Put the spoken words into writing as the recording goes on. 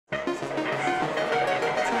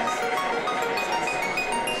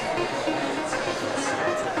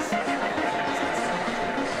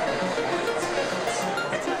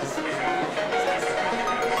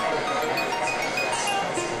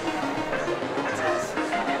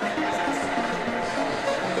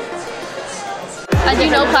As you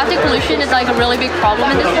know, plastic pollution is like a really big problem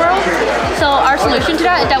in this world. So our solution to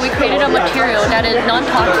that is that we created a material that is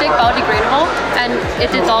non-toxic, biodegradable, and it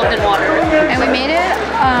dissolves in water. And we made it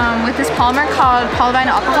with this polymer called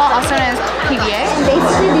polyvinyl alcohol, also known as PVA.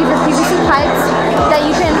 Basically, these are PVC pipes that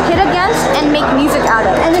you can hit against and make music out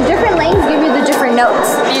of. And the different lanes give you the different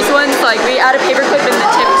notes. These ones, like we add a paper clip in the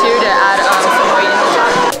tip too to add some weight in the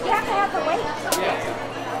shot. You have to have the weight.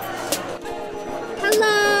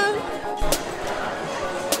 Hello.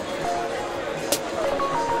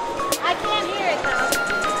 I can't hear it though.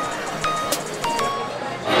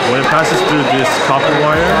 When it passes through this copper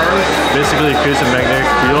wire, basically it creates a magnetic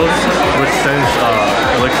field which sends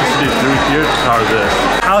electricity through here to power this.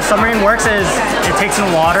 How a submarine works is it takes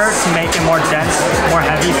in water to make it more dense, more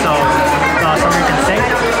heavy, so the submarine can sink.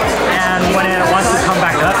 And when it wants to come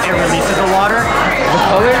back up, it releases the water. The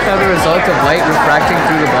colors are the result of light refracting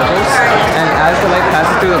through the bubbles, and as the light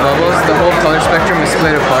passes through the bubbles, the whole color spectrum is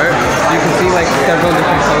split apart. You can see like several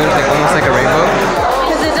different colors, like almost like a rainbow.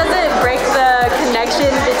 Because it doesn't break the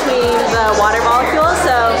connection between the water molecules,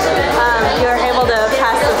 so you're able to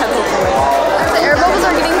pass the pencil through it. The air bubbles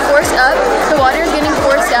are getting forced up, the water is getting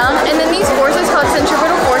forced down, and then these forces called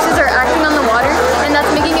centripetal forces are acting on the water, and that's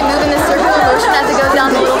making it move in this circular motion as it goes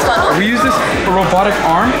down the little funnel. We use this robotic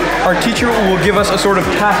arm. Our teacher will give us a sort of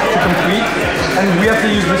task to complete, and we have to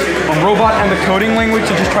use this robot and the coding language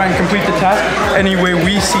to just try and complete the task any way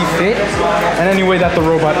we see fit and any way that the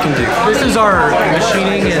robot can do. This is our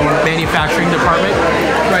machining and manufacturing department.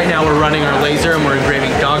 Right now we're running our laser and we're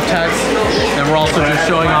engraving dog tags, and we're also just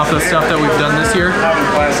showing off the stuff that we've done this year.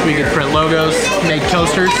 We can print logos, make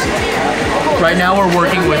coasters. Right now we're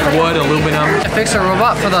working with wood, aluminum. I fixed a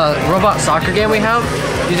robot for the robot soccer game we have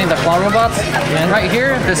using the claw robots. And right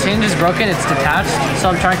here, this hinge is broken, it's detached, so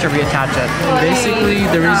I'm trying to reattach it. And basically,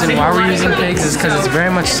 the reason why we're using pigs is because it's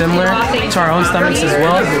very much similar to our own stomachs as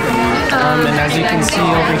well. And as you can see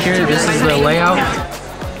over here, this is the layout.